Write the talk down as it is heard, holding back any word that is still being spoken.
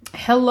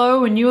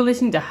Hello, and you are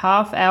listening to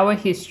Half Hour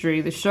History,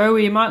 the show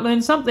where you might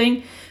learn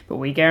something, but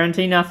we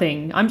guarantee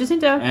nothing. I'm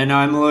Jacinta. And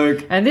I'm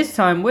Luke. And this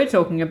time we're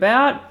talking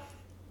about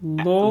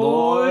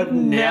Lord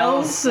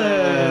Nelson.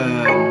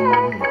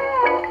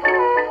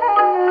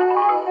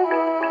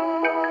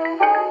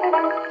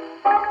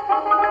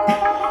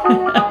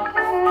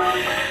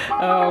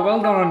 Oh,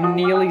 well done on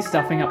nearly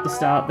stuffing up the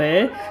start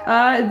there.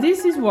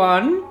 This is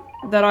one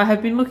that I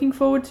have been looking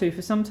forward to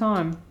for some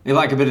time. You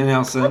like a bit of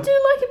Nelson? I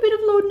do like a bit of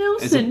Lord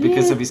Nelson. Is it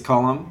because of his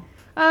column?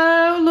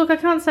 Look, I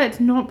can't say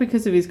it's not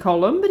because of his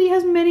column, but he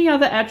has many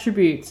other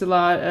attributes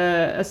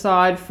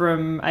aside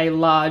from a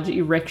large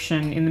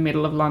erection in the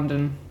middle of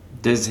London.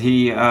 Does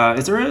he?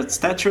 Is there a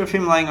statue of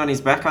him laying on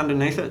his back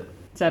underneath it?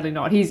 Sadly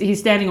not. He's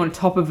standing on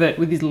top of it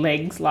with his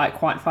legs like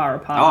quite far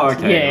apart. Oh,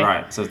 okay, yeah.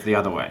 right. So it's the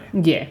other way.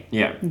 Yeah.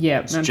 Yeah.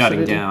 Yeah. He's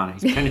jutting down.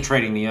 He's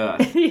penetrating the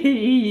earth.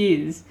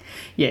 He is.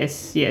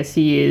 Yes,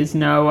 he is.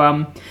 No,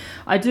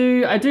 I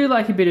do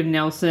like a bit of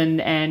Nelson,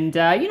 and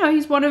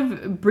he's one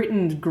of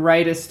Britain's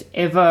greatest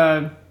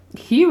ever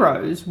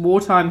heroes,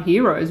 wartime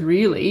heroes,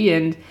 really,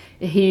 and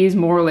he is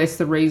more or less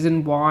the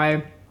reason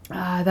why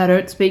they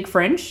don't speak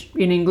French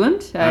in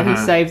England. He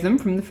saved them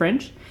from the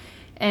French.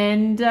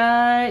 And,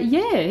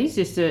 he's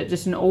just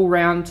an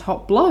all-round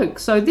top bloke.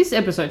 So this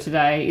episode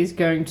today is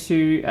going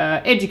to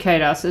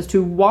educate us as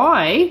to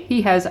why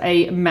he has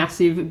a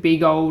massive,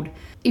 big old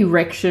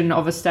erection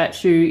of a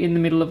statue in the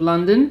middle of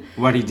London.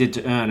 What he did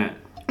to earn it.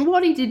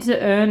 What he did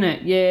to earn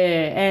it,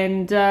 yeah.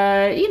 And,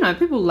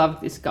 people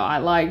loved this guy.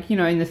 Like,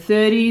 in the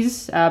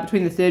 30s,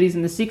 between the 30s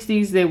and the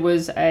 60s, there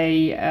was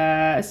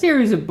a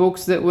series of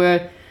books that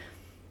were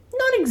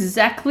not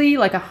exactly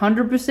like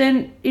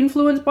 100%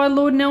 influenced by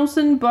Lord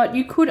Nelson, but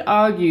you could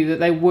argue that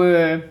they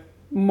were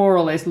more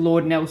or less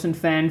Lord Nelson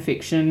fan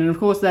fiction. And of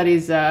course that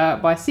is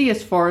by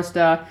C.S.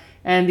 Forester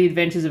and the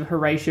Adventures of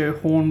Horatio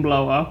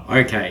Hornblower.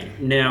 Okay,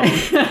 now,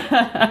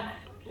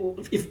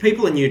 if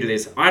people are new to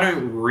this, I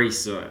don't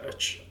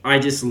research. I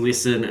just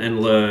listen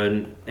and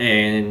learn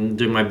and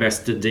do my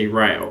best to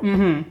derail.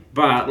 Mm-hmm.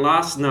 But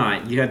last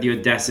night you had the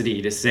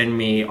audacity to send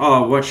me,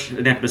 watch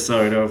an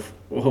episode of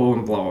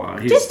Hornblower.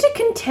 Just to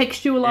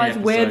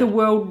contextualise where the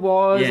world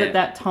was at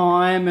that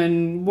time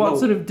and what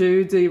sort of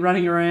dudes are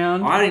running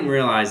around. I didn't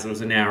realise it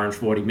was an hour and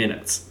 40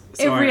 minutes.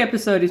 So Every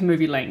episode is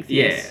movie length,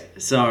 yes. Yeah,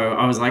 so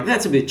I was like,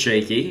 that's a bit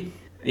cheeky,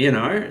 said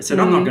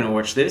I'm not going to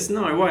watch this,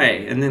 no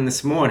way. And then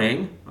this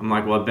morning, I'm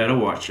like, well, I better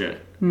watch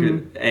it.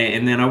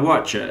 And then I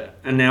watch it,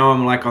 and now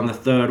I'm like on the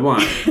third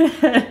one.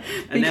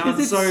 And now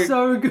it's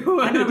so good.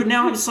 I know, but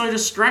now I'm so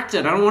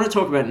distracted. I don't want to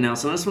talk about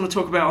Nelson. I just want to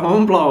talk about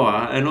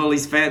Hornblower and all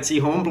these fancy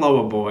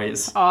Hornblower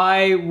boys.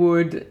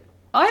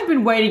 I've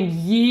been waiting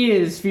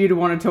years for you to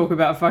want to talk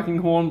about fucking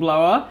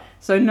Hornblower.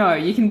 So no,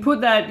 you can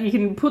put that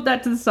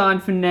to the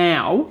side for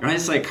now. Can I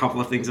just say a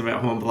couple of things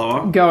about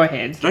Hornblower? Go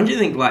ahead. Don't you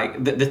think,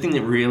 like, the thing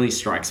that really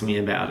strikes me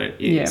about it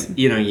is,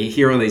 you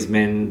hear all these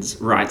men's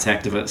rights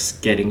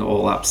activists getting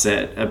all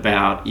upset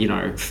about,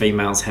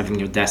 females having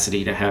the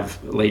audacity to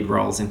have lead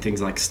roles in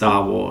things like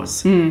Star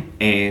Wars and,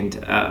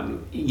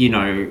 female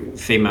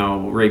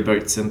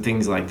reboots and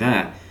things like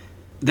that.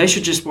 They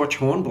should just watch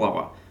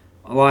Hornblower.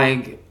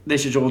 Like, they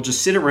should all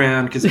just sit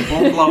around, because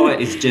Hornblower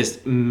is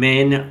just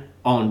men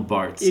on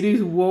boats. It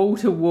is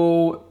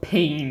wall-to-wall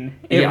peen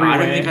everywhere. Yeah, I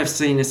don't think I've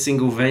seen a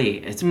single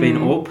V. It's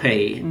been all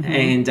P,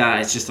 and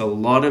it's just a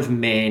lot of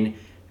men,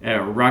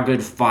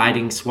 rugged,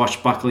 fighting,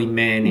 swashbuckling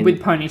men.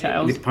 With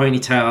ponytails. With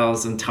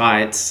ponytails and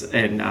tights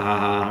and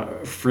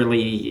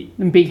frilly...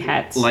 And big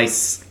hats.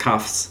 Lace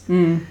cuffs.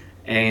 And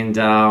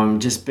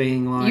just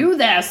being like... You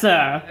there,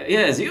 sir.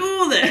 Yes,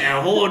 you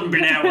there,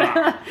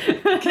 Hornblower.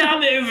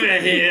 Come over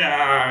here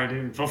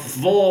and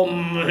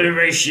perform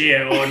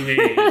Horatio on me.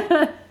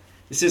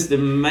 It's just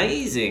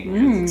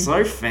amazing. It's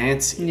so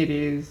fancy. It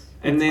is.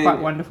 It's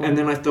quite wonderful. And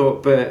then I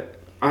thought, but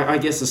I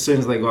guess as soon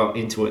as they got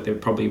into it, there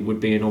probably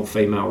would be an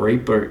all-female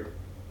reboot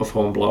of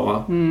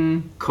Hornblower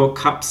called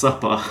Cup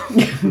Supper.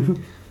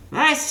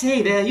 I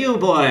say there, you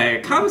boy,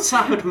 come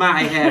sup at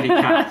my hairy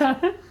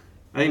cup.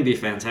 I think it'd be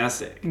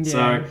fantastic. Yeah.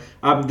 So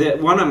the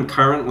one I'm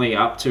currently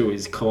up to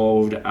is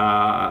called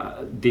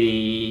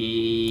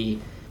The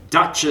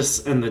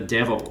Duchess and the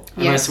Devil.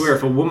 And I swear,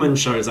 if a woman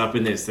shows up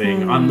in this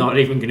thing, I'm not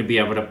even going to be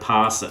able to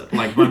pass it.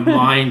 Like, my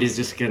mind is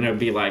just going to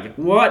be like,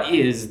 what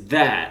is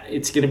that?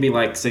 It's going to be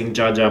like seeing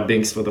Jar Jar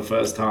Binks for the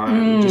first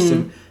time. Just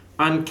some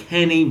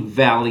uncanny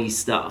valley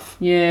stuff.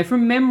 Yeah,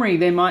 from memory,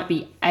 there might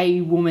be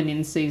a woman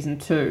in season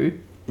 2.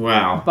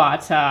 Wow.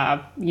 But,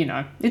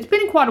 it's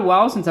been quite a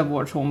while since I've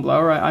watched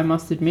Hornblower, I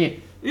must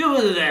admit.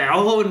 You there,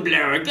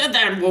 Hornblower, get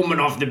that woman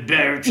off the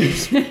boat.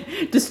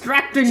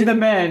 Distracting the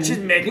men. She's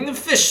making the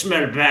fish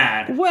smell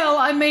bad. Well,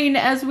 I mean,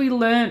 as we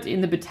learnt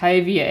in the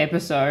Batavia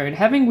episode,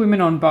 having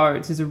women on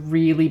boats is a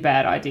really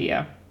bad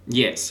idea.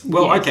 Yes.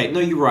 Well, okay,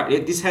 no, you're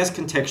right. This has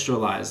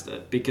contextualised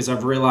it, because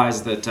I've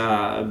realised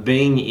that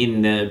being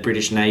in the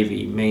British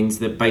Navy means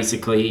that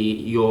basically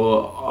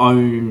your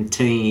own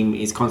team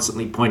is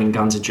constantly pointing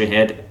guns at your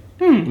head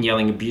and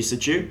yelling abuse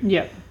at you.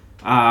 Yeah.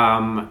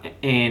 And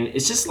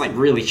it's just like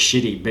really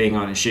shitty being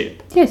on a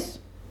ship. Yes.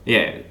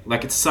 Yeah.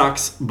 Like, it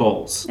sucks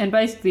balls. And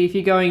basically, if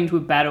you're going into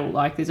a battle,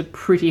 like, there's a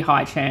pretty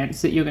high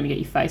chance that you're going to get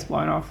your face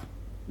blown off.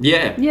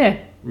 Yeah. Yeah.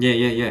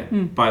 Yeah.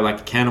 By,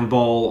 like, a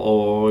cannonball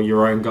or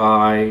your own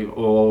guy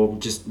or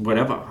just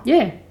whatever.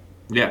 Yeah.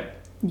 Yeah.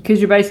 Because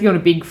you're basically on a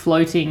big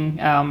floating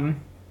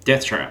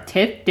Death trap.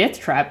 death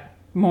trap,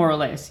 more or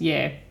less.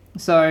 Yeah.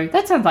 So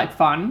that sounds like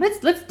fun.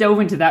 Let's delve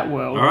into that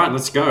world. All right,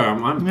 let's go.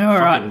 I'm All fucking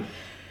right.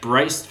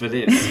 braced for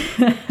this.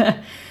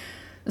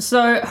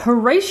 So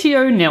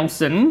Horatio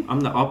Nelson.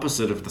 I'm the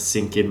opposite of the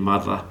sink-in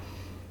mother.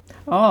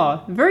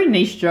 Oh, very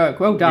niche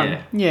joke. Well done.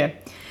 Yeah.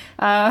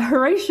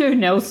 Horatio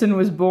Nelson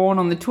was born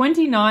on the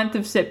 29th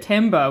of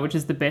September, which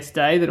is the best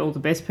day that all the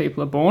best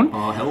people are born.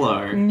 Oh,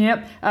 hello. Yep.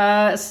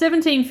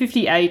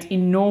 1758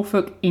 in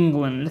Norfolk,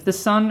 England. The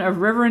son of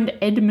Reverend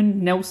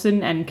Edmund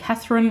Nelson and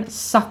Catherine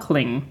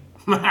Suckling.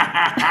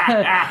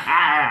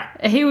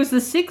 He was the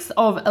sixth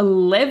of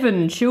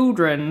 11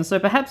 children, so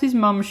perhaps his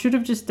mum should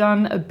have just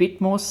done a bit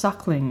more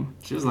suckling.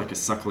 She was like a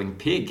suckling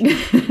pig.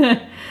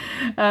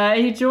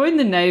 He joined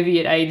the Navy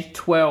at age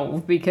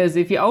 12 because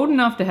if you're old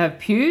enough to have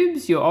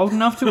pubes, you're old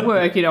enough to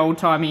work in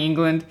old-timey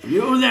England.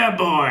 You there,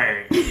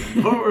 boy.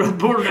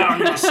 Pull down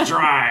your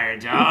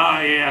stride.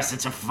 Ah, yes,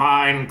 it's a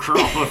fine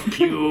crop of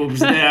pubes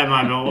there,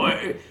 my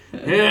boy.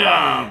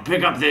 Here,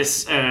 pick up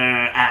this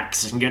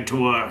axe and get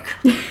to work.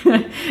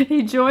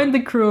 He joined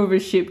the crew of a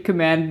ship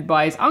commanded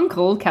by his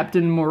uncle,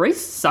 Captain Maurice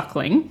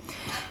Suckling,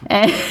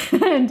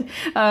 and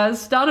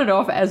started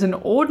off as an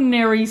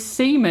ordinary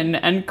seaman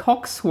and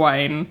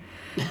coxswain.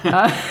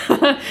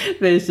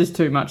 There's just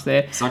too much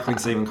there. Suckling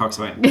seaman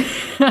coxswain.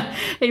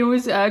 He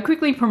was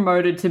quickly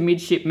promoted to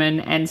midshipman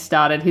and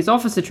started his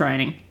officer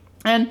training.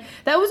 And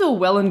that was all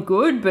well and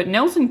good, but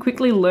Nelson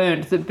quickly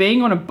learned that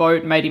being on a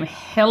boat made him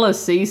hella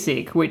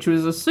seasick, which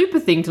was a super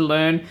thing to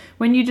learn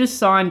when you just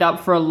signed up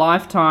for a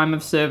lifetime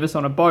of service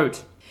on a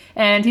boat.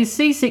 And his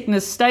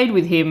seasickness stayed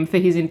with him for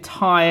his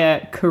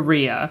entire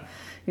career.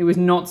 It was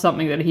not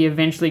something that he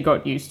eventually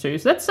got used to,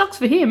 so that sucks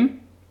for him.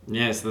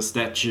 Yes, the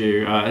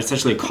statue. It's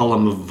actually a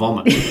column of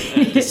vomit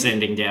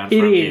descending down from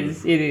him. It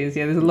is.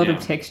 Yeah, there's a lot of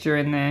texture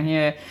in there,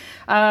 yeah.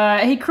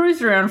 He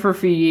cruised around for a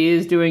few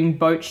years doing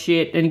boat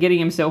shit and getting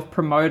himself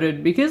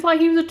promoted because, like,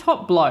 he was a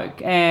top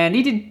bloke and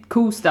he did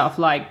cool stuff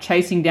like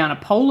chasing down a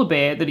polar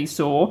bear that he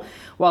saw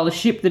while the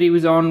ship that he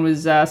was on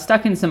was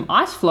stuck in some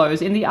ice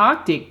floes in the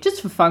Arctic,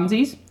 just for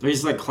funsies. He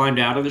just, like, climbed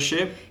out of the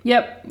ship?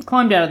 Yep,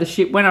 climbed out of the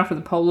ship, went after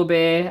the polar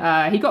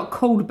bear. He got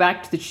called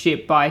back to the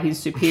ship by his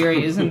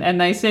superiors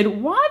and they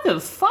said, "Why the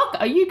fuck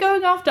are you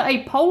going after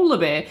a polar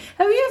bear?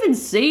 Have you even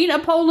seen a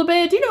polar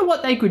bear? Do you know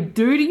what they could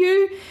do to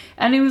you?"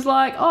 And he was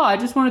like, "Oh, I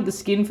just wanted the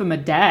skin for my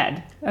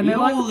dad." And they're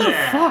like, "What the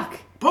fuck?"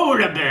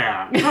 Polar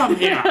bear, come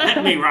here,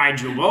 let me ride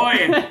you, boy.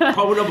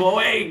 Polar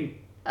boy.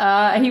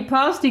 He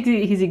passed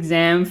his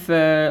exam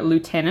for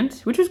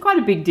lieutenant, which was quite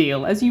a big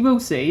deal, as you will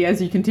see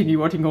as you continue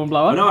watching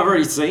Hornblower. No, I've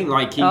already seen,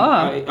 like,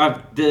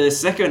 the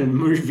second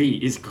movie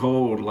is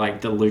called,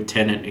 like, the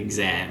lieutenant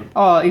exam.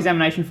 Oh,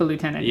 examination for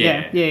lieutenant.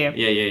 Yeah.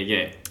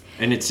 Yeah.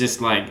 And it's just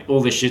like,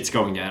 all this shit's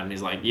going down. And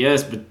he's like,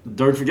 yes, but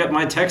don't forget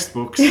my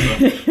textbooks.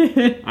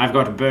 I've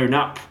got to burn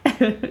up.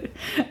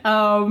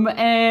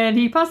 And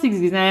he passed his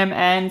exam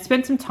and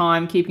spent some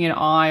time keeping an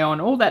eye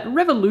on all that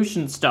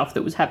revolution stuff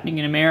that was happening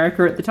in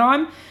America at the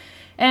time.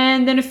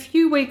 And then a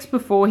few weeks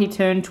before he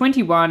turned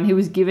 21, he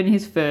was given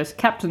his first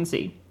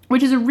captaincy,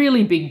 which is a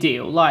really big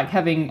deal, like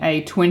having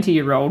a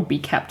 20-year-old be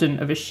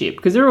captain of a ship,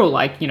 because they're all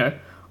like, you know,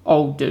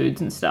 old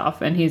dudes and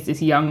stuff, and here's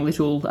this young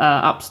little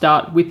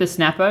upstart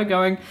whippersnapper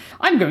going,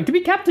 "I'm going to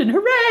be captain,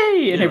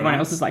 hooray!" And everyone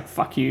else is like,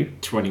 "Fuck you."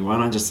 21,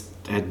 I just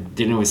had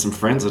dinner with some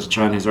friends at a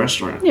Chinese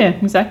restaurant. Yeah,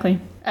 exactly.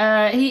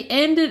 He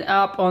ended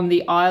up on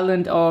the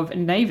island of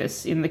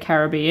Nevis in the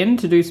Caribbean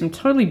to do some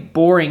totally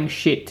boring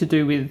shit to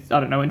do with,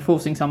 I don't know,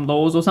 enforcing some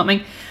laws or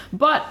something.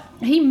 But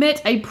he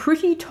met a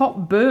pretty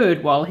top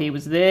bird while he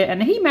was there,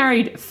 and he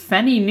married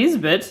Fanny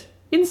Nisbet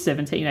in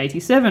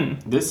 1787.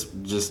 This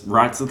just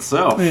writes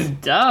itself. It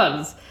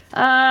does.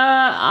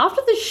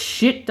 After the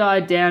shit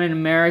died down in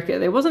America,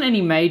 there wasn't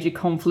any major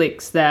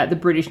conflicts that the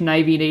British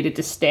Navy needed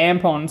to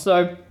stamp on,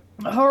 so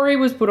Horry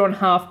was put on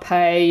half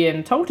pay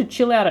and told to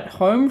chill out at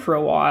home for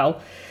a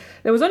while.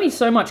 There was only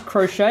so much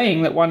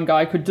crocheting that one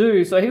guy could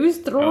do, so he was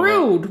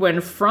thrilled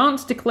when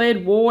France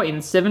declared war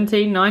in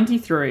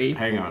 1793.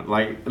 Hang on,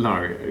 like,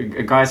 no,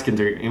 guys can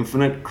do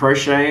infinite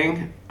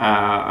crocheting.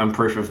 I'm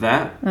proof of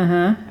that.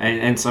 Uh-huh.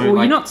 And so, well,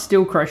 like, you're not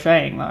still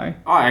crocheting, though.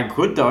 Oh, I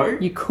could, though.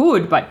 You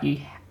could, but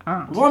you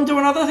aren't. Well, I'm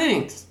doing other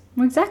things.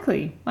 Well,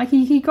 exactly. Like,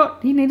 he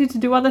needed to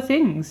do other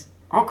things.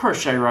 I'll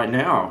crochet right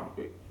now.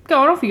 Go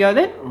on, off you go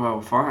then.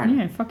 Well, fine.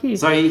 Yeah, fuck you.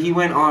 So he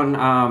went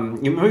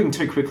on, you're moving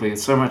too quickly,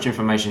 there's so much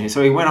information here.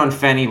 So he went on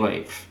Fanny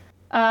leave.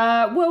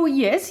 Well,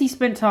 yes, he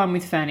spent time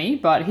with Fanny,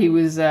 but he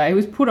was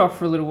put off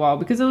for a little while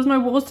because there was no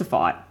wars to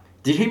fight.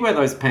 Did he wear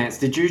those pants?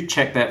 Did you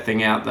check that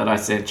thing out that I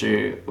sent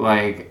you,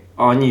 like,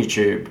 on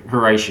YouTube,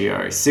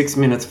 Horatio, 6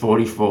 minutes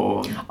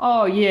 44.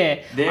 Oh,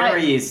 yeah. There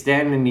he is,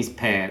 standing in his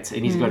pants,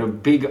 and he's got a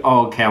big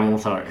old camel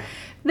toe.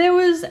 There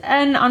was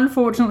an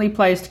unfortunately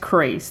placed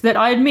crease that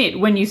I admit,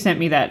 when you sent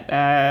me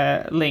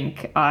that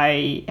link,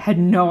 I had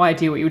no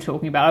idea what you were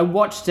talking about. I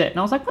watched it and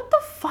I was like, what the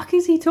fuck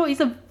is he talking? He's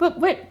like, but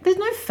wait, there's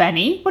no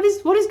fanny. What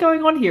is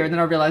going on here? And then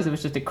I realised it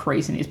was just a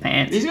crease in his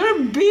pants. He's got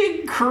a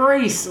big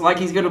crease, like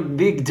he's got a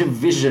big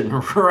division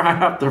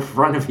right up the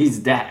front of his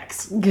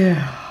dax.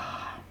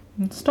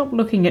 Stop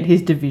looking at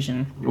his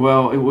division.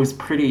 Well, it was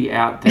pretty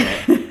out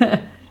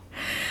there.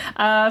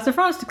 So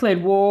France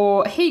declared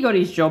war, he got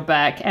his job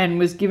back and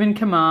was given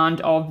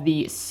command of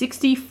the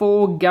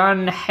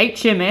 64-gun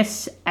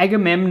HMS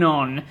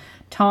Agamemnon.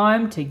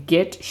 Time to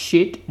get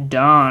shit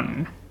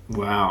done.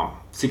 Wow.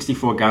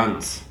 64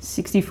 guns.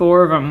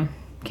 64 of them.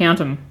 Count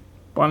them.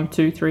 1,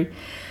 2, 3.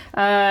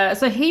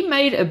 So he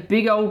made a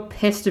big old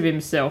pest of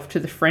himself to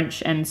the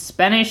French and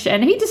Spanish,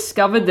 and he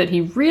discovered that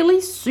he really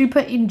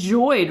super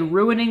enjoyed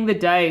ruining the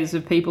days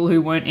of people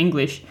who weren't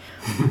English.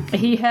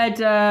 He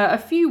had a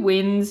few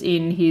wins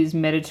in his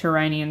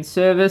Mediterranean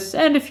service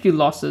and a few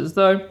losses,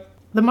 though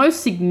the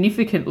most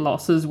significant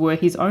losses were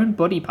his own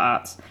body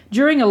parts.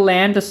 During a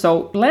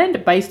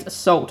land-based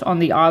assault on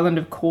the island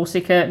of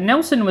Corsica,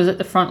 Nelson was at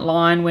the front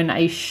line when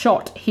a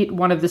shot hit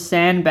one of the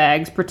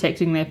sandbags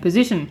protecting their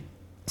position,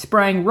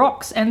 spraying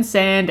rocks and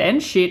sand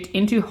and shit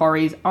into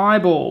Horry's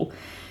eyeball.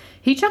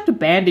 He chucked a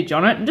bandage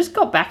on it and just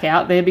got back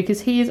out there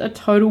because he is a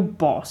total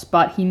boss,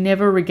 but he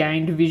never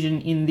regained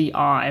vision in the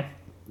eye.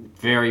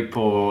 Very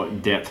poor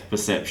depth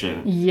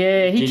perception.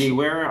 Yeah. Did he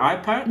wear an eye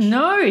patch?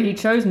 No, he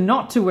chose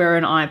not to wear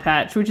an eye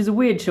patch, which is a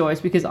weird choice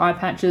because eye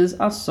patches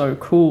are so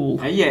cool.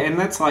 Yeah, and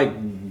that's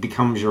like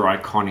becomes your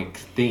iconic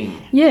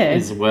thing. Yeah.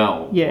 As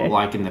well. Yeah.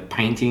 Like in the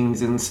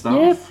paintings and stuff.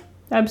 Yep,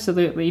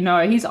 absolutely.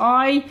 No, his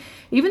eye,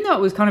 even though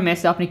it was kind of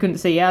messed up and he couldn't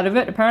see out of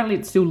it, apparently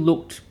it still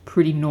looked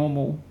pretty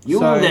normal. You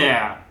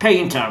there,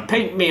 painter,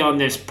 paint me on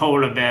this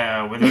polar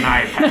bear with an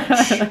eye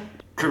patch.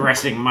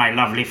 Caressing my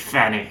lovely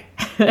fanny.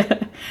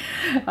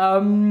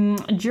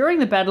 During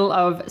the Battle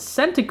of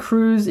Santa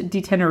Cruz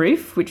de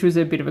Tenerife, which was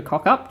a bit of a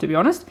cock-up, to be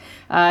honest,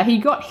 he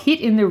got hit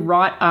in the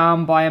right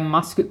arm by a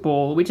musket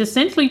ball, which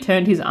essentially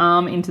turned his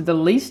arm into the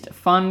least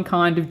fun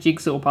kind of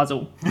jigsaw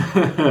puzzle.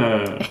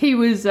 He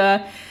was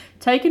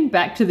taken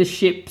back to the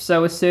ship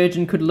so a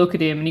surgeon could look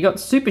at him, and he got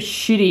super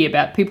shitty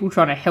about people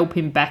trying to help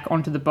him back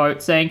onto the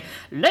boat, saying,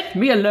 "Let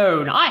me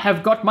alone, I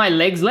have got my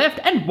legs left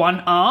and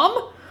one arm."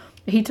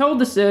 He told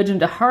the surgeon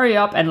to hurry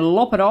up and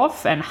lop it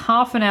off, and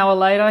half an hour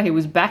later he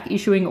was back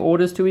issuing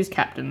orders to his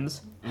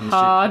captains.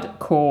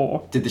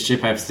 Hardcore. Did the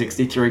ship have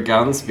 63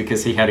 guns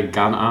because he had a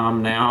gun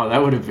arm now?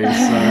 That would have been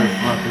so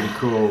fucking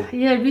cool.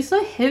 Yeah, it'd be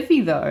so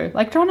heavy though.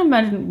 Like, trying to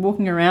imagine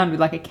walking around with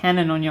like a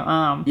cannon on your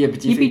arm. Yeah,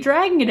 but you'd be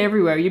dragging it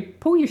everywhere. You'd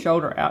pull your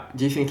shoulder out.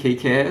 Do you think he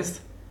cares?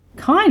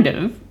 Kind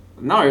of.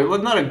 No,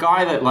 not a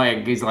guy that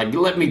like is like,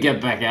 let me get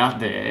back out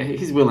there.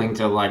 He's willing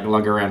to like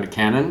lug around a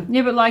cannon.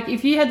 Yeah, but like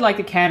if you had like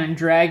a cannon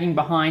dragging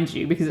behind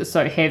you because it's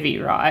so heavy,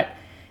 right?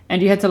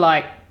 And you had to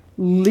like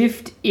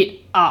lift it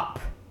up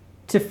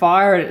to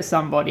fire it at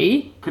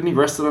somebody. Couldn't he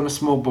rest it on a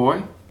small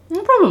boy?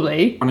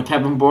 Probably. On a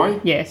cabin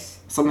boy? Yes.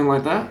 Something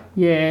like that?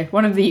 Yeah,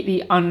 one of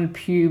the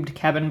unpubed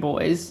cabin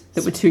boys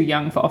that were too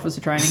young for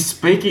officer training.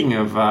 Speaking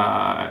of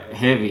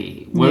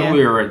heavy, when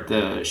we were at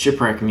the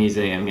Shipwreck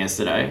Museum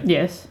yesterday...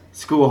 Yes.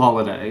 School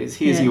holidays,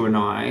 here's you and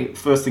I,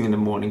 first thing in the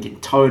morning,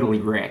 get totally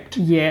wrecked.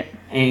 Yeah.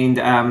 And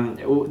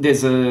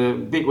there's a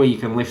bit where you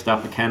can lift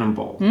up a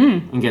cannonball.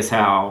 And guess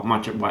how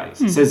much it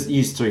weighs? It says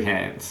use 2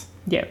 hands.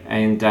 Yeah.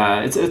 And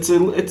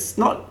it's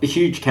not a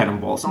huge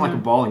cannonball. It's not like a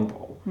bowling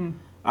ball.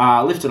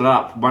 Lifted it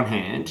up, one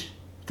hand.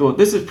 Thought,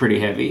 this is pretty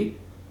heavy.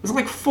 It's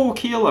like 4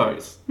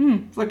 kilos.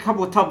 It's like a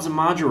couple of tubs of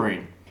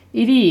margarine.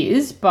 It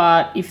is,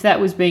 but if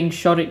that was being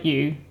shot at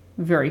you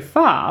very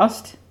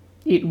fast...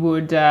 It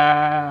would,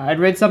 I'd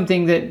read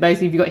something that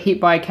basically if you got hit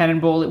by a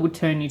cannonball, it would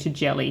turn you to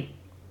jelly.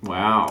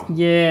 Wow.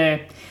 Yeah.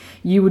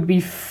 You would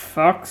be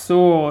fuck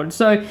sword.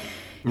 So...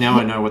 Now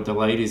I know what the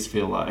ladies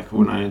feel like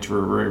when I enter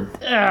a room.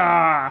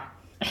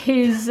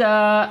 His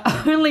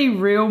only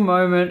real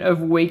moment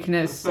of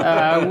weakness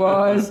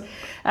was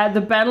at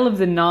the Battle of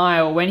the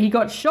Nile when he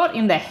got shot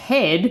in the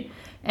head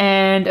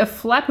and a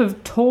flap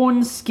of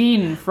torn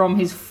skin from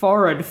his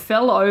forehead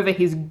fell over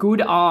his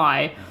good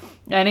eye.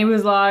 And he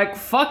was like,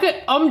 fuck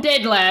it, I'm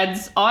dead,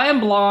 lads. I am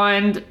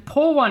blind.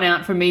 Pour one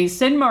out for me.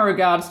 Send my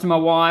regards to my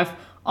wife.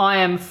 I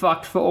am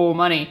fucked for all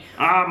money.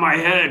 My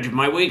head,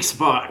 my weak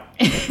spot.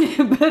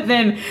 But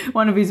then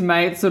one of his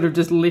mates sort of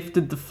just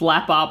lifted the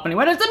flap up and he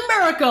went, it's a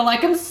miracle, I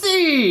can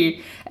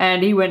see.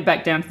 And he went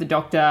back down to the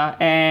doctor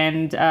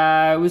and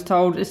was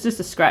told, it's just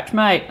a scratch,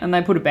 mate. And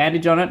they put a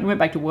bandage on it and went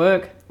back to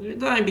work.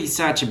 Don't be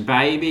such a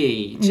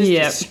baby. Just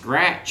a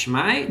scratch,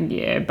 mate.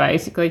 Yeah,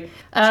 basically. Take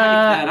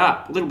that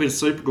up. A little bit of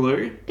super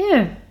glue.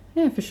 Yeah,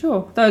 for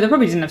sure. Though they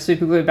probably didn't have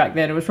super glue back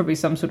then. It was probably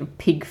some sort of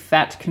pig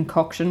fat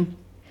concoction.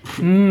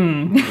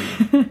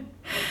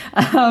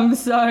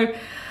 So,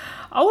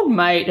 old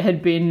mate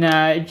had been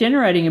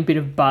generating a bit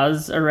of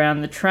buzz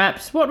around the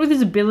traps, what with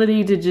his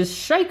ability to just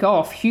shake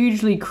off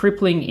hugely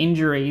crippling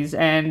injuries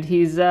and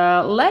his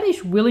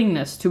laddish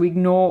willingness to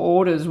ignore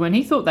orders when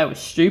he thought they were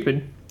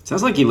stupid.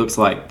 Sounds like he looks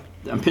like...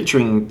 I'm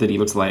picturing that he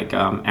looks like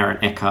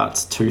Aaron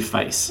Eckhart's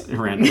Two-Face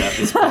around about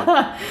this point.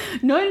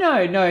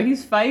 No.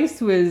 His face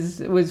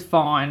was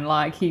fine.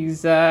 Like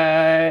his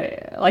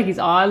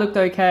eye looked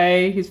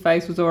okay. His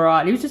face was all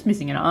right. He was just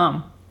missing an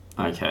arm.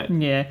 Okay.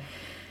 Yeah.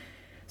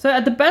 So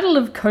at the Battle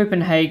of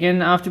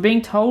Copenhagen, after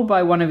being told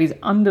by one of his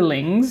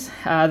underlings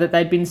that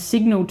they'd been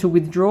signalled to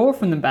withdraw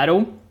from the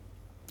battle,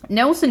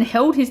 Nelson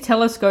held his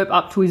telescope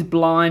up to his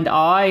blind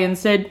eye and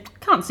said,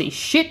 "Can't see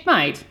shit,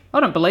 mate. I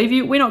don't believe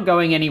you. We're not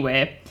going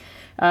anywhere."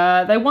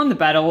 They won the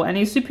battle, and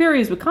his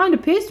superiors were kind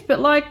of pissed, but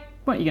like,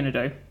 what are you going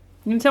to do?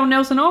 You going to tell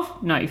Nelson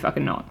off? No, you're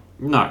fucking not.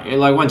 No,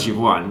 like once you've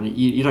won,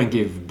 you don't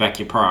give back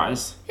your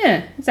prize.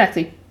 Yeah,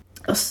 exactly.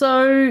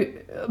 So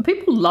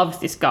people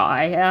loved this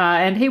guy,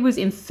 and he was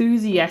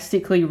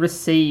enthusiastically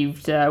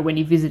received when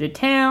he visited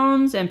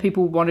towns, and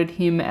people wanted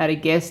him as a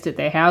guest at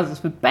their houses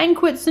for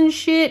banquets and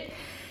shit.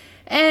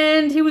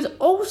 And he was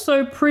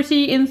also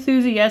pretty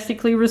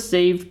enthusiastically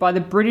received by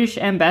the British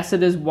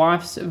ambassador's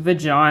wife's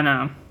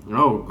vagina.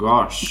 Oh,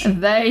 gosh.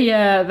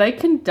 They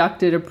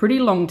conducted a pretty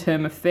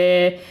long-term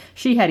affair.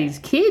 She had his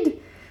kid,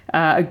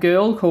 a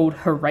girl called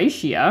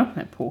Horatia,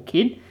 that poor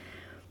kid.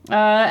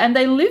 And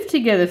they lived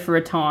together for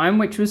a time,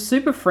 which was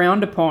super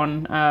frowned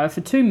upon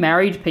for two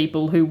married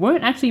people who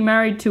weren't actually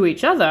married to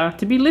each other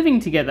to be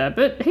living together.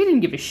 But he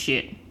didn't give a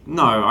shit.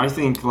 No, I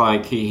think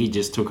like he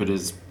just took it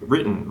as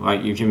written.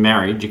 Like if you're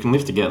married, you can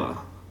live together.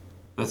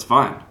 That's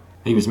fine.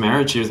 He was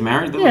married, she was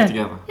married, they lived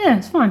together. Yeah,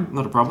 it's fine.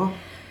 Not a problem.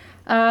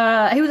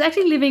 He was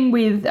actually living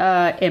with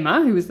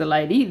Emma, who was the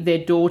lady, their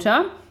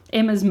daughter,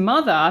 Emma's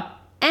mother,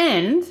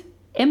 and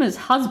Emma's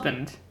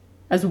husband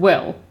as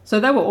well. So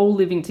they were all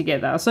living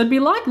together. So it'd be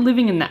like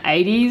living in the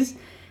 80s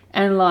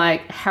and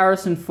like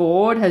Harrison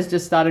Ford has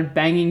just started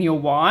banging your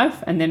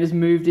wife and then has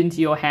moved into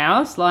your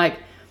house. Like,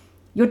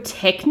 you're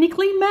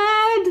technically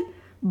mad,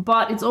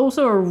 but it's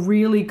also a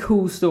really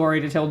cool story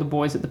to tell the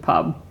boys at the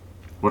pub.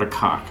 What a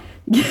cock.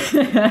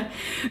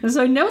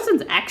 So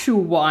Nelson's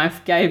actual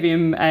wife gave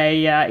him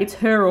a it's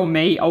her or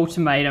me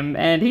ultimatum,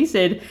 and he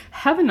said,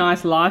 "Have a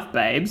nice life,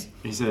 babes."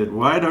 He said,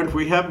 "Why don't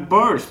we have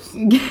both?"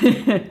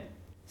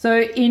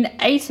 So in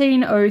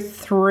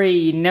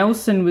 1803,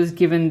 Nelson was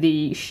given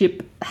the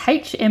ship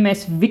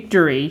HMS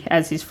Victory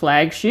as his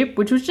flagship,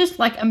 which was just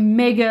like a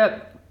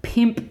mega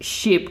pimp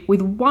ship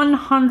with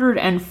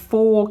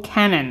 104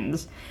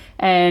 cannons.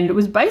 And it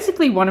was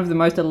basically one of the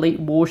most elite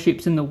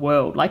warships in the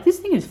world. Like, this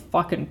thing is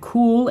fucking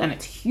cool, and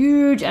it's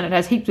huge, and it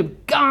has heaps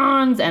of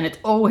guns, and it's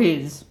all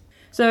his.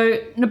 So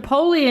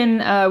Napoleon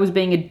was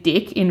being a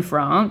dick in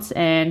France,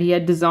 and he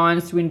had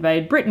designs to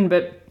invade Britain,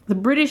 but the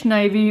British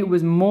Navy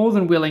was more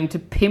than willing to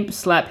pimp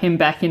slap him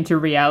back into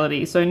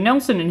reality. So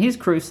Nelson and his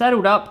crew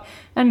saddled up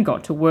and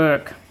got to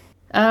work.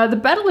 The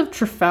Battle of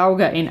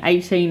Trafalgar in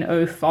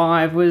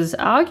 1805 was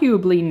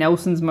arguably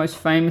Nelson's most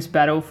famous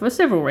battle for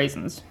several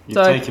reasons.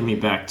 You've taken me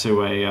back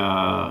to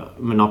a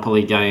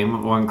Monopoly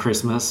game one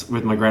Christmas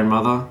with my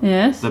grandmother.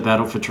 Yes. The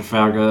Battle for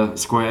Trafalgar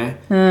Square.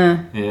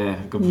 Yeah,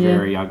 got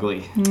very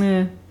ugly.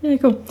 Yeah,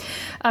 cool.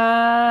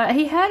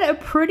 He had a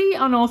pretty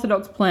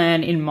unorthodox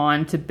plan in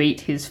mind to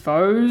beat his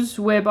foes,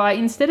 whereby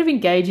instead of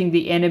engaging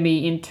the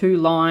enemy in two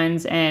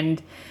lines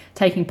and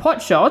taking pot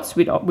shots,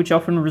 which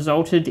often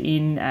resulted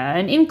in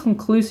an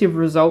inconclusive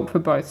result for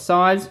both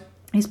sides,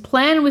 his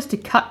plan was to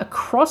cut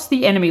across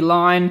the enemy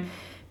line,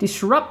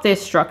 disrupt their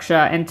structure,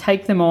 and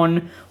take them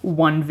on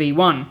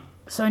 1v1.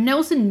 So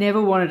Nelson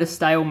never wanted a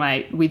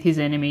stalemate with his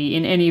enemy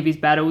in any of his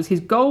battles.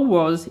 His goal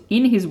was,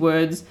 in his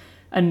words,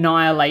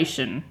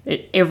 annihilation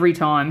at every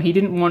time. He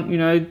didn't want,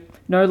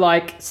 no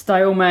like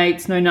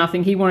stalemates, no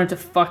nothing. He wanted to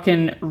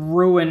fucking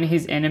ruin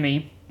his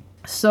enemy.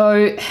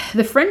 So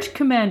the French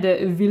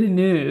commander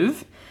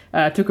Villeneuve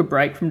took a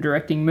break from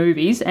directing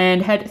movies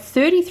and had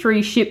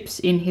 33 ships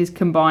in his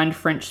combined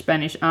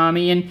French-Spanish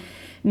army, and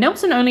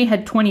Nelson only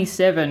had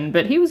 27,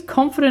 but he was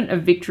confident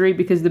of victory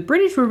because the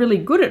British were really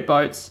good at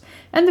boats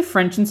and the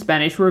French and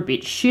Spanish were a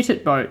bit shit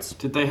at boats.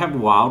 Did they have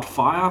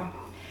wildfire?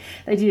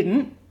 They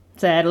didn't,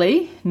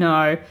 sadly,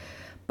 no.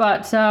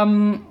 But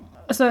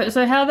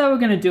So how they were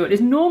going to do it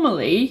is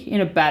normally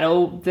in a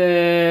battle,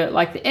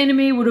 the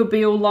enemy would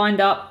be all lined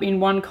up in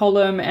one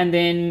column, and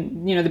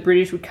then the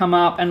British would come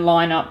up and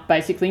line up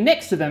basically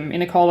next to them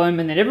in a column,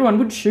 and then everyone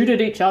would shoot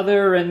at each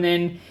other, and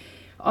then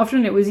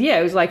often it was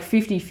like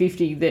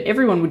 50-50 that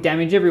everyone would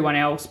damage everyone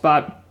else,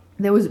 but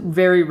there was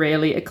very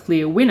rarely a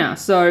clear winner.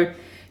 So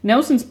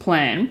Nelson's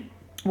plan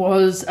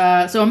was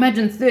so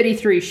imagine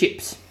 33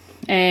 ships,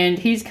 and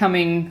he's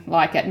coming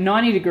like at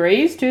 90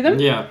 degrees to them.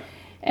 Yeah.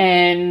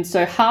 And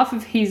so half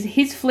of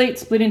his fleet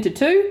split into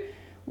two.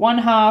 One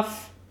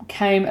half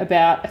came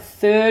about a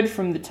third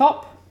from the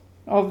top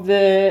of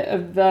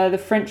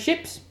the French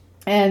ships,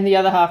 and the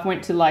other half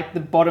went to like the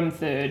bottom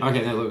third.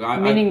 Okay, now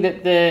look, meaning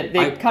that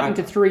they're cut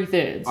into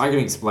 3/3. I can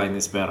explain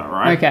this better,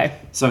 right? Okay.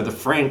 So the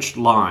French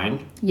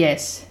line,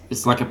 yes,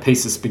 it's like a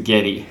piece of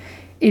spaghetti.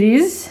 It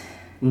is.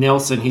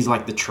 Nelson, he's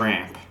like the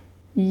tramp.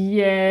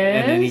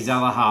 Yes. And then his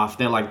other half,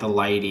 they're like the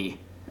lady.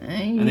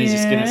 And they're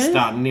just going to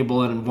start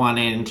nibbling one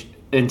end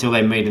until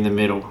they meet in the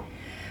middle.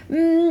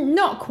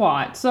 Not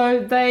quite. So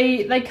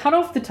they cut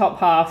off the top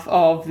half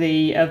of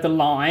the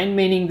line,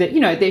 meaning that,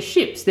 they're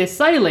ships, they're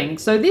sailing.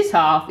 So this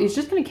half is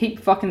just going to keep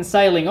fucking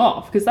sailing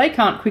off because they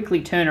can't quickly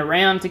turn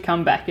around to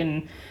come back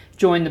and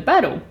join the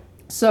battle.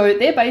 So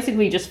they're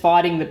basically just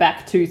fighting the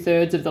back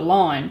 2/3 of the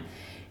line.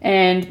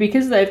 And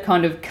because they've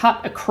kind of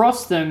cut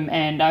across them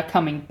and are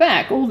coming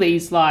back, all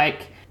these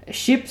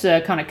ships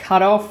are kind of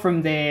cut off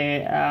from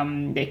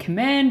their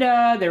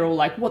commander. They're all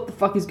like, what the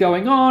fuck is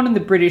going on? And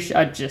the British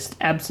are just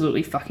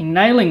absolutely fucking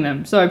nailing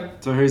them. So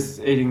who's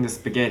eating the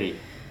spaghetti?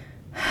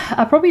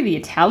 Probably the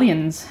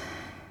Italians.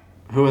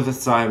 Who are the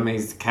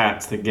Siamese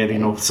cats that get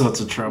in all sorts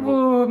of trouble?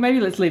 Well, maybe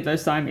let's leave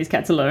those Siamese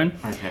cats alone.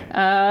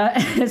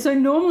 Okay. So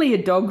normally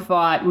a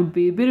dogfight would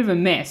be a bit of a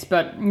mess,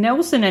 but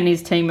Nelson and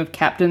his team of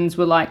captains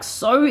were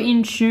so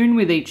in tune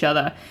with each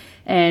other,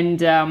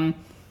 and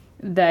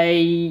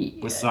they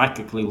were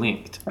psychically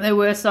linked. They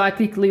were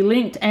psychically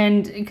linked,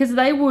 and because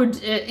they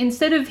would,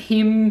 instead of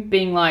him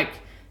being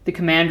the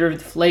commander of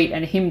the fleet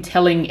and him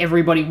telling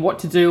everybody what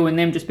to do and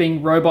them just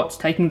being robots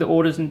taking the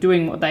orders and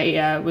doing what they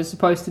were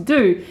supposed to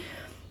do,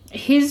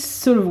 his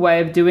sort of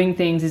way of doing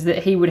things is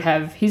that he would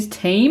have his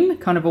team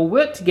kind of all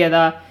work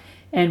together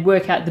and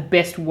work out the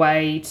best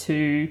way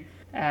to,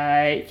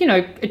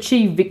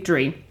 achieve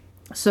victory.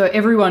 So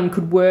everyone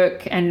could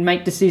work and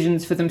make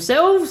decisions for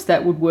themselves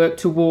that would work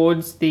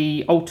towards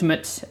the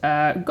ultimate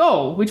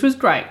goal, which was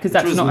great because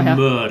that's not how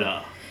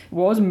murder. It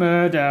was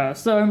murder.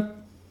 So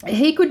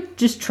he could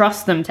just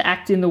trust them to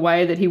act in the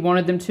way that he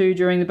wanted them to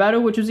during the battle,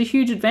 which was a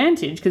huge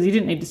advantage because he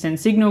didn't need to send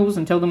signals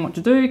and tell them what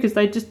to do because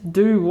they just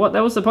do what they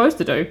were supposed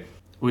to do.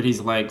 Would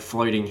his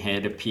floating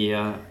head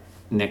appear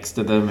next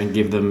to them and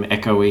give them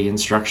echoey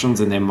instructions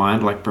in their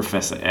mind like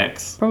Professor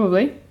X?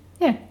 Probably,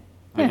 yeah.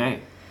 Okay.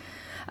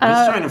 I'm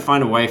just trying to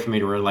find a way for me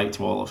to relate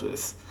to all of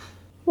this.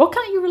 What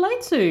can't you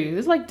relate to?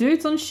 There's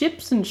dudes on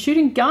ships and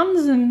shooting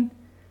guns and...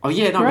 Oh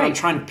yeah, no, but I'm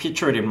trying to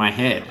picture it in my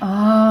head.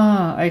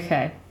 Ah,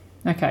 okay.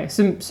 Okay,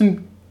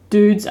 some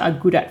dudes are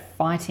good at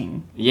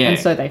fighting. Yeah. And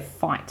so they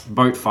fight.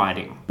 Boat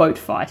fighting. Boat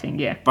fighting,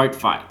 yeah. Boat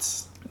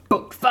fights.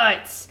 Boat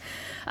fights.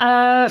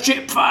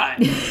 Ship fight!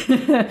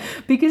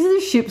 Because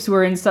the ships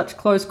were in such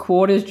close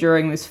quarters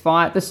during this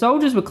fight, the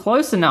soldiers were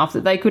close enough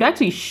that they could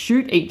actually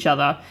shoot each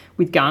other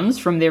with guns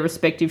from their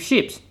respective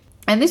ships.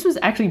 And this was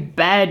actually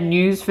bad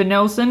news for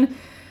Nelson,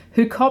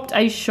 who copped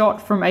a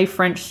shot from a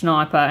French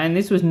sniper, and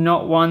this was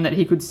not one that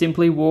he could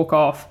simply walk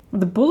off.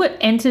 The bullet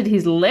entered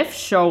his left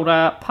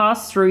shoulder,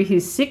 passed through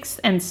his 6th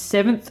and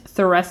 7th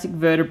thoracic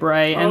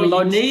vertebrae, and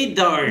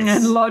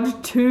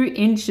lodged 2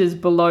 inches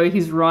below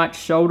his right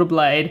shoulder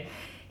blade.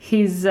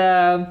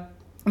 The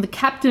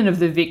captain of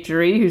the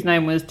Victory, whose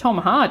name was Tom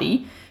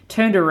Hardy,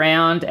 turned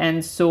around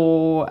and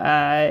saw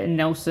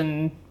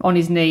Nelson on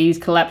his knees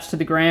collapse to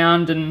the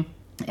ground,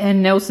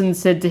 and Nelson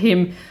said to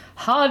him,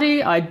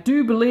 "Hardy, I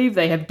do believe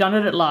they have done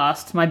it at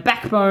last. My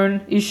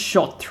backbone is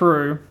shot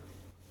through."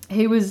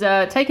 He was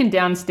taken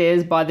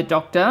downstairs by the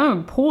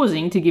doctor,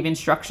 pausing to give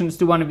instructions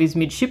to one of his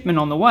midshipmen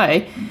on the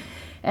way,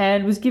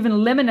 and was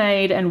given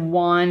lemonade and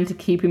wine to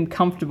keep him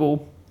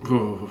comfortable.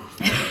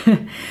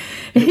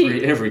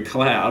 Every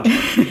cloud.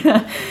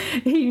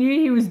 He knew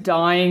he was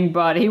dying,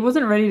 but he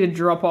wasn't ready to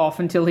drop off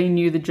until he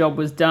knew the job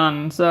was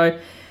done. So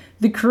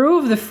the crew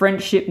of the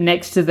French ship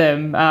next to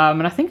them,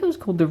 and I think it was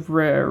called the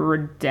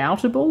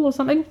Redoutable or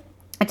something,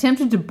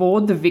 attempted to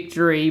board the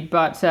Victory,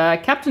 but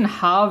Captain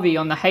Harvey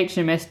on the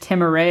HMS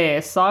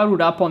Temeraire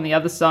sidled up on the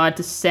other side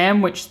to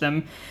sandwich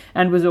them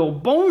and was all,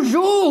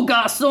 "Bonjour,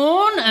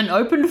 garçon," and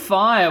opened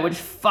fire, which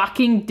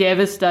fucking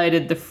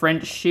devastated the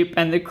French ship,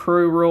 and the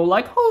crew were all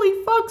like,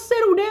 "Holy fuck,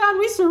 settle down,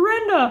 we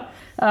surrender."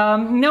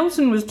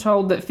 Nelson was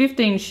told that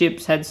 15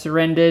 ships had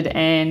surrendered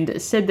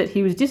and said that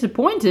he was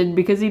disappointed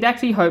because he'd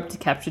actually hoped to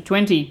capture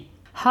 20.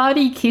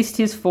 Hardy kissed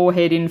his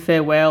forehead in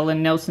farewell,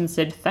 and Nelson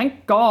said,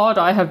 "Thank God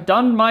I have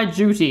done my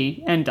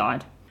duty," and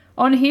died.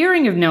 On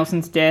hearing of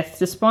Nelson's death,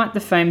 despite the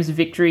famous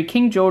victory,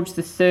 King George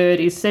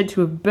III is said to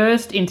have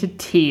burst into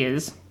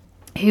tears.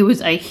 He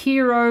was a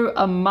hero,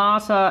 a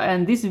martyr,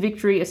 and this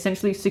victory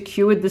essentially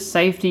secured the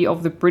safety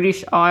of the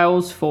British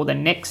Isles for the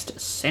next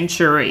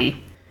century.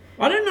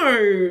 I don't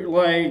know,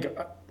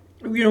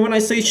 when I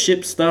see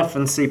ship stuff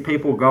and see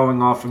people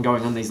going off and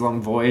going on these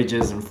long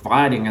voyages and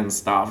fighting and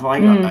stuff,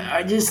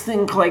 I just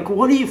think,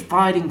 what are you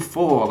fighting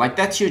for?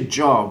 That's your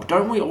job.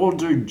 Don't we all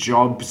do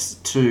jobs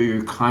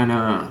to kind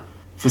of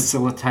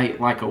facilitate,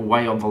 a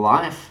way of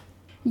life?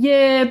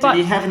 Yeah, but... Did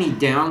he have any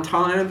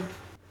downtime?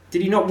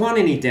 Did he not want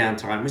any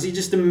downtime? Was he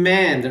just a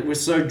man that was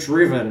so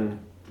driven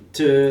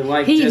to,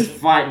 just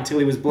fight until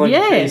he was blown to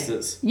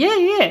pieces?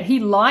 Yeah. He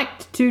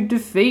liked to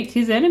defeat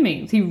his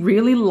enemies. He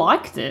really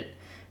liked it.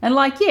 And,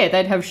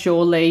 they'd have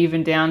shore leave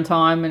and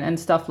downtime and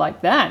stuff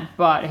like that.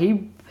 But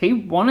he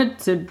wanted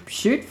to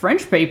shoot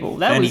French people.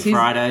 That was his...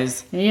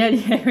 Fridays. Yeah,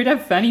 he'd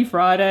have Fanny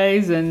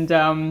Fridays and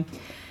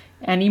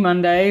Annie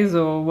Mondays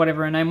or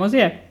whatever her name was,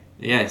 yeah.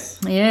 Yes.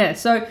 Yeah,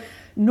 so...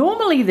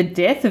 Normally, the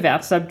death of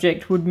our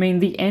subject would mean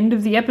the end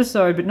of the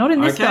episode, but not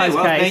in this guy's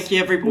case. Thank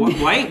you, everyone.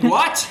 Wait,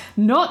 what?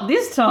 Not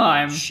this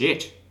time.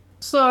 Shit.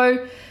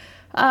 So,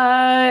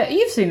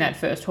 You've seen that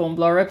first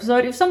Hornblower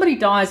episode. If somebody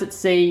dies at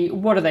sea,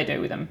 what do they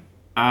do with them?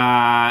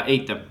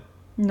 Eat them.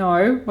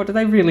 No, what do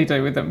they really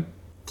do with them?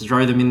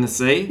 Throw them in the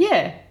sea?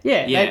 Yeah.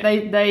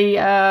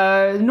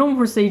 The normal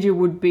procedure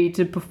would be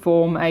to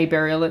perform a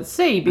burial at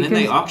sea because And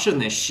then they auction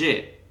their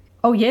shit.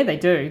 Oh yeah, they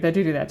do. They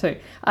do that too.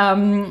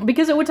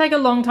 Because it would take a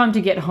long time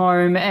to get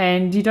home,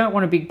 and you don't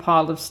want a big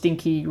pile of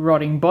stinky,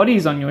 rotting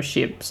bodies on your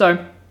ship.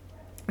 So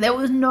there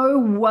was no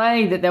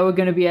way that they were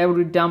going to be able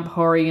to dump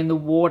Horry in the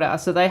water.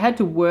 So they had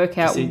to work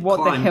out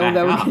what the hell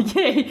they were.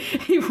 Yeah,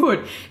 he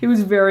would. He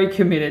was very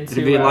committed to.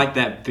 It'd be like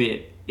that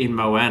bit in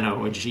Moana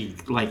when he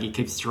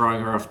keeps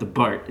throwing her off the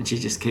boat and she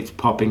just keeps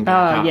popping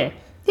back up.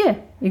 Yeah,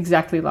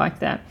 exactly like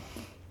that.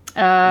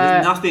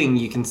 There's nothing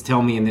you can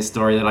tell me in this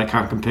story that I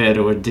can't compare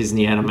to a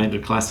Disney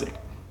animated classic.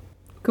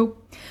 Cool.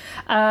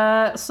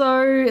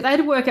 So they had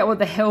to work out what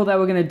the hell they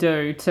were going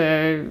to do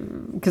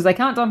because they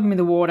can't dump him in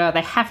the water.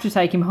 They have to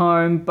take him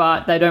home,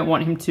 but they don't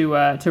want him to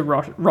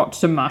rot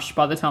to mush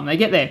by the time they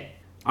get there.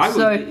 I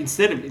would,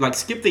 instead of,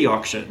 skip the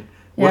auction,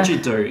 what you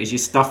do is you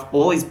stuff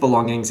all his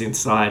belongings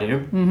inside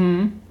him.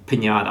 Mm-hmm.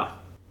 Pinata.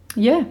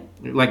 Yeah.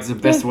 It's the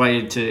best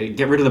way to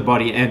get rid of the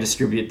body and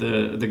distribute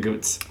the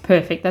goods.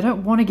 Perfect. They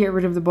don't want to get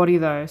rid of the body,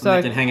 though. So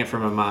they can hang it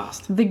from a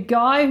mast. The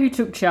guy who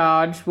took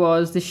charge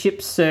was the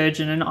ship's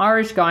surgeon, an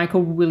Irish guy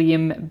called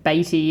William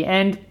Beatty.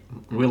 And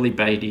Willie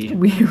Beatty.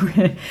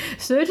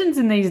 Surgeons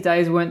in these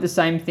days weren't the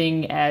same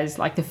thing as,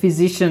 the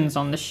physicians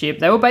on the ship.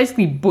 They were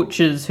basically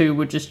butchers who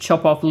would just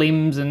chop off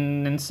limbs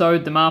and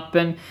sewed them up.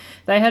 And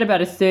they had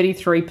about a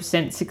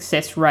 33%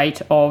 success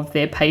rate of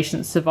their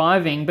patients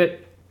surviving. But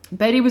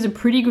Beatty was a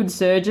pretty good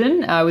surgeon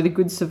with a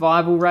good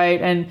survival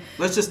rate. And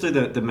let's just do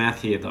the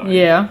math here, though.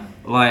 Yeah.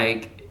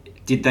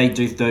 Did they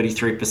do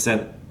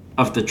 33%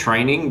 of the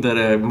training that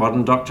a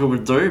modern doctor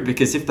would do?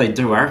 Because if they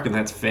do, I reckon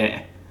that's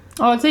fair.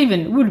 Oh,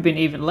 it would have been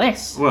even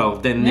less. Well,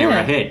 then they're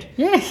ahead.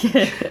 Yeah.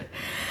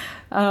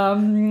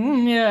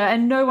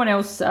 And no one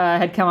else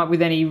had come up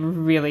with any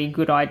really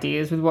good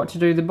ideas with what to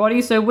do with the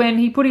body. So when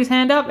he put his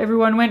hand up,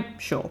 everyone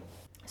went, sure.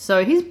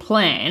 So his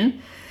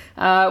plan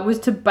was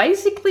to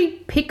basically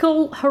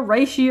pickle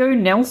Horatio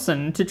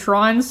Nelson to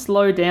try and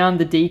slow down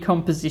the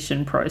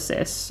decomposition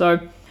process. So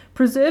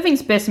preserving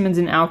specimens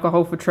in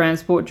alcohol for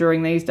transport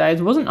during these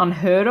days wasn't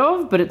unheard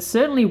of, but it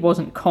certainly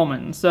wasn't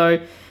common.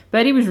 So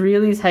Beatty was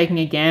really taking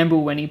a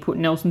gamble when he put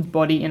Nelson's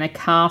body in a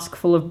cask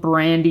full of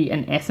brandy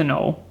and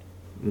ethanol.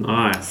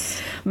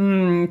 Nice.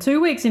 2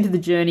 weeks into the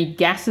journey,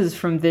 gases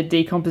from the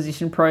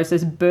decomposition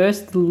process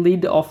burst the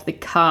lid off the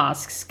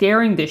cask,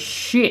 scaring the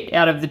shit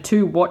out of the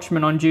two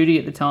watchmen on duty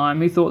at the time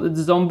who thought that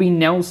zombie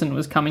Nelson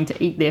was coming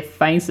to eat their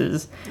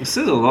faces. It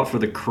says a lot for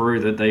the crew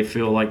that they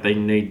feel like they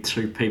need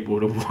two people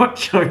to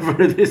watch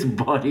over this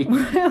body.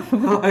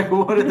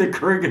 What are the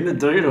crew going to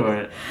do to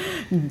it?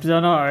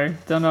 Don't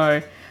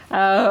know.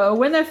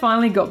 When they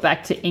finally got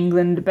back to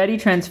England, Beatty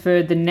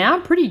transferred the now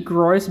pretty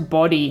gross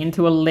body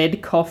into a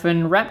lead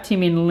coffin, wrapped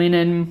him in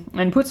linen,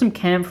 and put some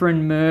camphor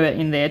and myrrh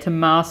in there to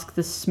mask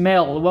the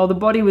smell, while the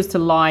body was to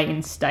lie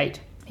in state.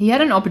 He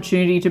had an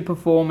opportunity to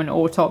perform an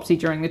autopsy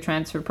during the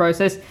transfer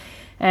process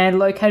and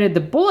located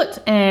the bullet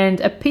and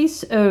a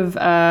piece of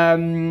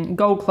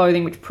gold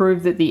clothing which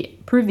proved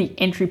the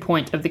entry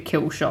point of the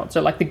kill shot,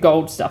 so the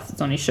gold stuff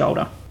that's on his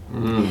shoulder.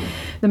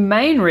 The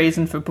main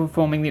reason for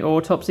performing the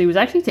autopsy was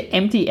actually to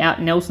empty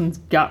out Nelson's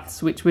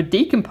guts, which were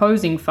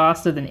decomposing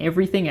faster than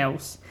everything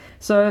else.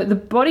 So the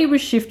body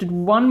was shifted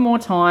one more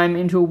time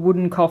into a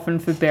wooden coffin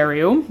for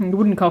burial. The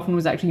wooden coffin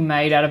was actually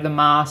made out of the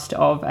mast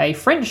of a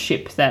French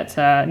ship that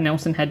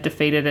Nelson had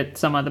defeated at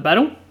some other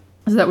battle.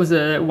 So that was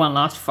one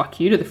last fuck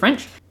you to the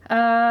French.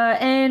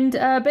 And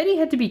Beatty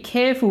had to be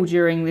careful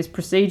during this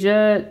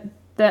procedure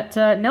that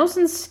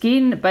Nelson's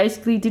skin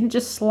basically didn't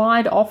just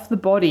slide off the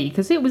body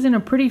because it was in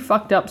a pretty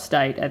fucked up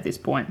state at this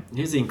point.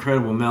 He's the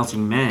incredible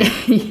melting man.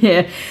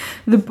 Yeah.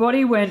 The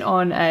body went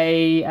on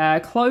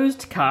a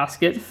closed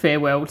casket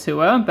farewell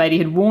tour. Beatty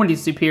had warned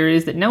his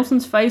superiors that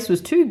Nelson's face was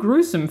too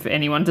gruesome for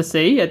anyone to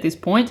see at this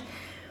point.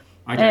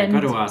 Okay, I've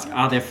got to ask,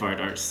 are there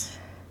photos?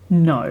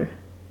 No.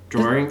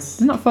 Drawings?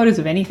 There's not photos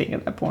of anything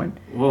at that point.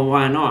 Well,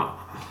 why not?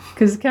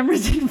 Because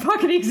cameras didn't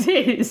fucking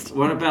exist.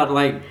 What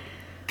about,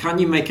 can't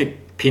you make a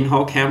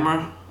pinhole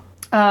camera?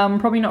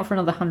 Probably not for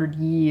another 100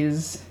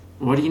 years.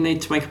 What do you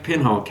need to make a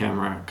pinhole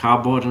camera?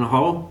 Cardboard and a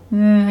hole?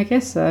 Yeah, I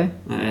guess so.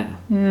 Yeah.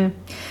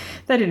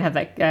 They didn't have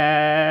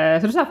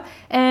that sort of stuff.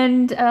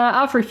 And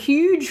after a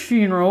huge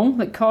funeral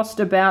that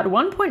cost about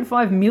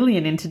 1.5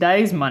 million in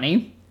today's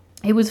money,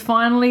 he was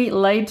finally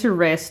laid to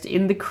rest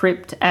in the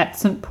crypt at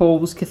St.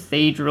 Paul's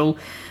Cathedral.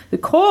 The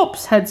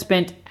corpse had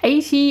spent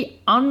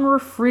 80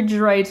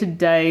 unrefrigerated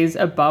days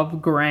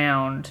above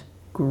ground.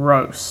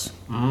 Gross.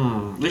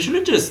 They should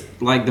have just,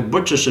 the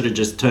butcher should have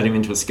just turned him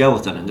into a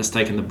skeleton and just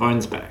taken the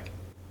bones back.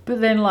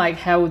 But then,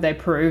 how would they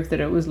prove that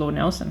it was Lord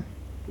Nelson?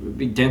 It would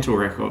be dental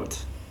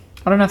records.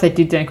 I don't know if they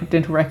did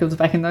dental records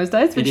back in those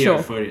days, but Video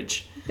sure.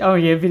 footage. Oh,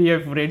 yeah,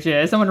 video footage,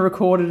 yeah. Someone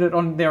recorded it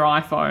on their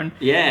iPhone.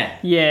 Yeah.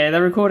 Yeah, they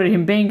recorded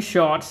him being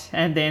shot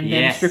and then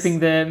them stripping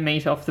the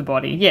meat off the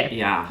body. Yeah.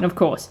 Yeah. Of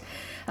course.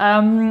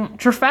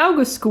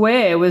 Trafalgar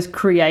Square was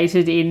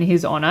created in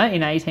his honour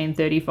in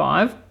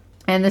 1835,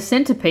 and the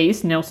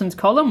centrepiece, Nelson's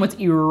Column, was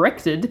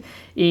erected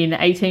in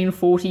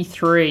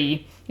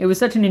 1843. It was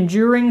such an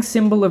enduring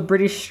symbol of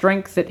British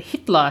strength that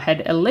Hitler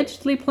had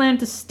allegedly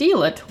planned to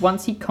steal it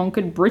once he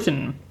conquered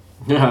Britain.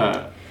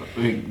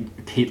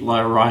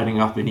 Hitler riding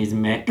up in his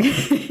mech,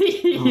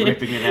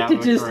 ripping it out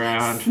of the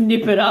ground.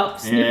 Snip it up,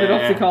 snip it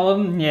off the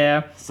column.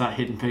 Yeah. Start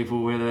hitting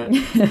people with it.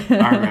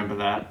 I remember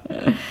that.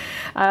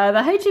 The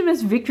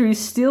HMS Victory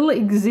still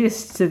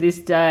exists to this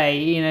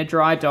day in a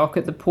dry dock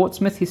at the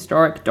Portsmouth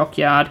Historic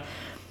Dockyard.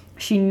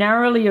 She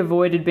narrowly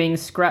avoided being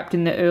scrapped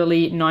in the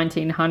early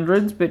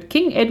 1900s, but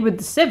King Edward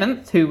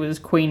VII, who was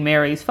Queen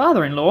Mary's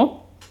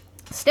father-in-law,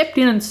 stepped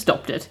in and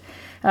stopped it.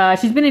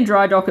 She's been in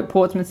dry dock at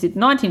Portsmouth since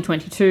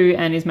 1922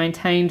 and is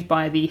maintained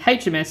by the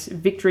HMS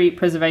Victory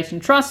Preservation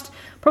Trust,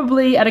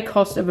 probably at a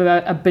cost of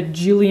about $1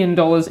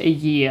 bajillion a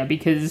year,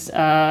 because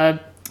I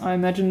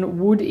imagine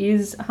wood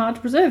is hard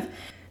to preserve.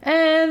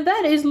 And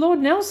that is Lord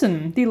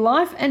Nelson, the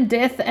life and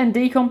death and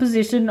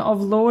decomposition of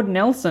Lord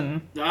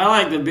Nelson. I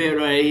like the bit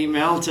where he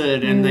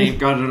melted and they've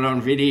got it on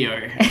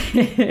video.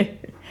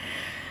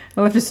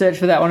 I'll have to search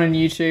for that one on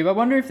YouTube. I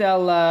wonder if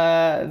they'll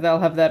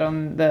have that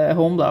on the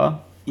Hornblower.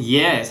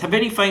 Yes. Have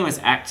any famous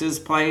actors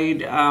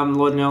played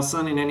Lord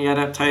Nelson in any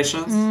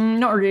adaptations?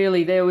 Not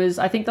really. There was,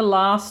 I think the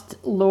last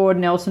Lord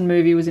Nelson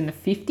movie was in the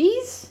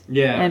 50s.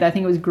 Yeah. And I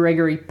think it was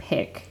Gregory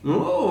Peck.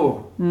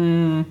 Oh.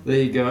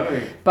 There you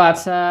go.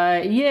 But,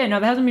 there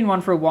hasn't been one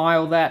for a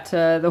while. That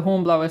the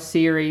Hornblower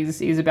series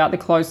is about the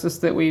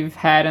closest that we've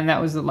had, and that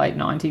was the late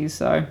 90s,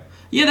 so...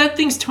 Yeah, that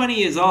thing's 20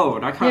 years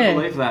old. I can't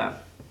believe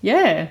that.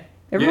 Yeah.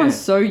 Everyone's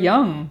so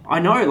young. I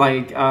know,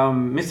 like,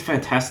 Mr.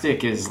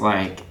 Fantastic is,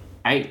 like,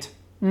 8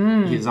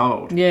 years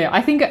old. Yeah,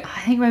 I think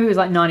maybe it was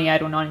like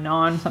 98 or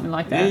 99, something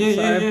like that.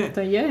 Yeah.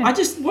 So, yeah.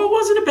 What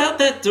was it about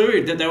that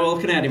dude that they were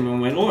looking at him and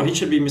went, oh, he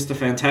should be Mr.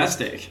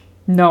 Fantastic?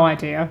 No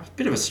idea.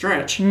 Bit of a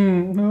stretch.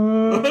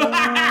 Oh, That's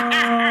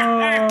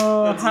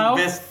how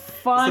the best,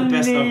 funny.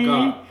 That's the best I've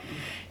got.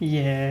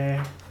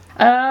 Yeah.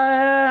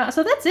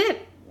 So that's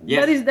it.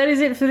 Yes. That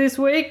is it for this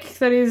week.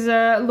 That is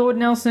Lord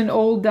Nelson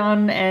all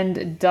done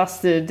and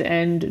dusted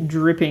and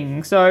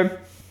dripping. So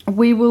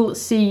we will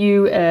see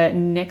you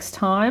next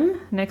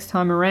time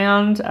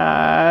around.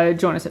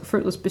 Join us at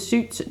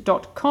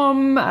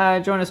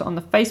fruitlesspursuits.com. Join us on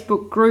the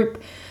Facebook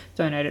group.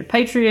 Donate at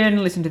Patreon.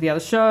 Listen to the other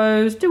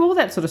shows. Do all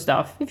that sort of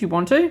stuff if you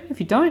want to. If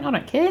you don't, I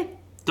don't care.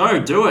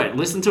 Don't do it.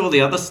 Listen to all the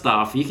other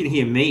stuff. You can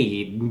hear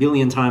me 1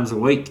 million times a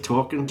week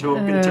talking about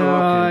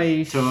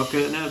stuff,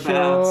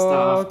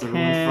 doing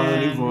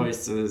funny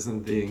voices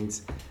and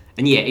things.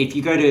 And yeah, if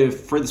you go to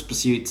Fruitless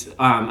Pursuits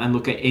and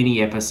look at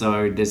any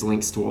episode, there's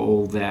links to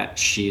all that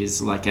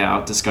shiz, like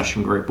our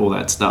discussion group, all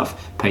that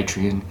stuff,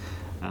 Patreon.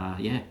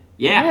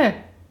 Yeah.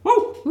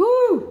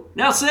 Woo!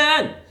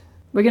 Nelson!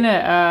 We're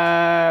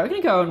gonna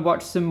go and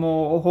watch some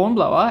more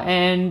Hornblower,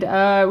 and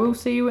we'll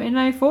see you in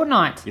a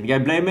fortnight. Gonna go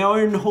blow my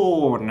own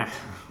horn.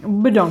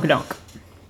 Badonkadonk.